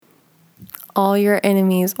All your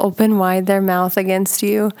enemies open wide their mouth against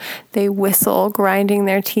you. They whistle, grinding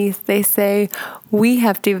their teeth. They say, "We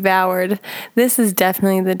have devoured. This is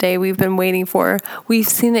definitely the day we've been waiting for. We've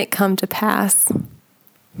seen it come to pass."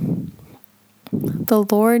 The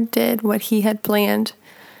Lord did what he had planned.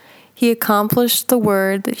 He accomplished the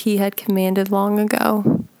word that he had commanded long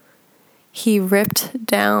ago. He ripped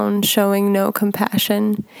down, showing no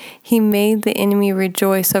compassion. He made the enemy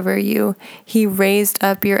rejoice over you. He raised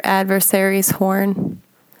up your adversary's horn.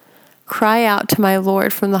 Cry out to my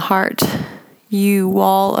Lord from the heart, you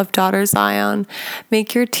wall of daughter Zion.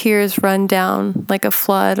 Make your tears run down like a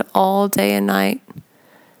flood all day and night.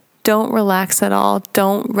 Don't relax at all.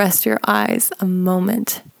 Don't rest your eyes a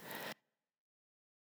moment.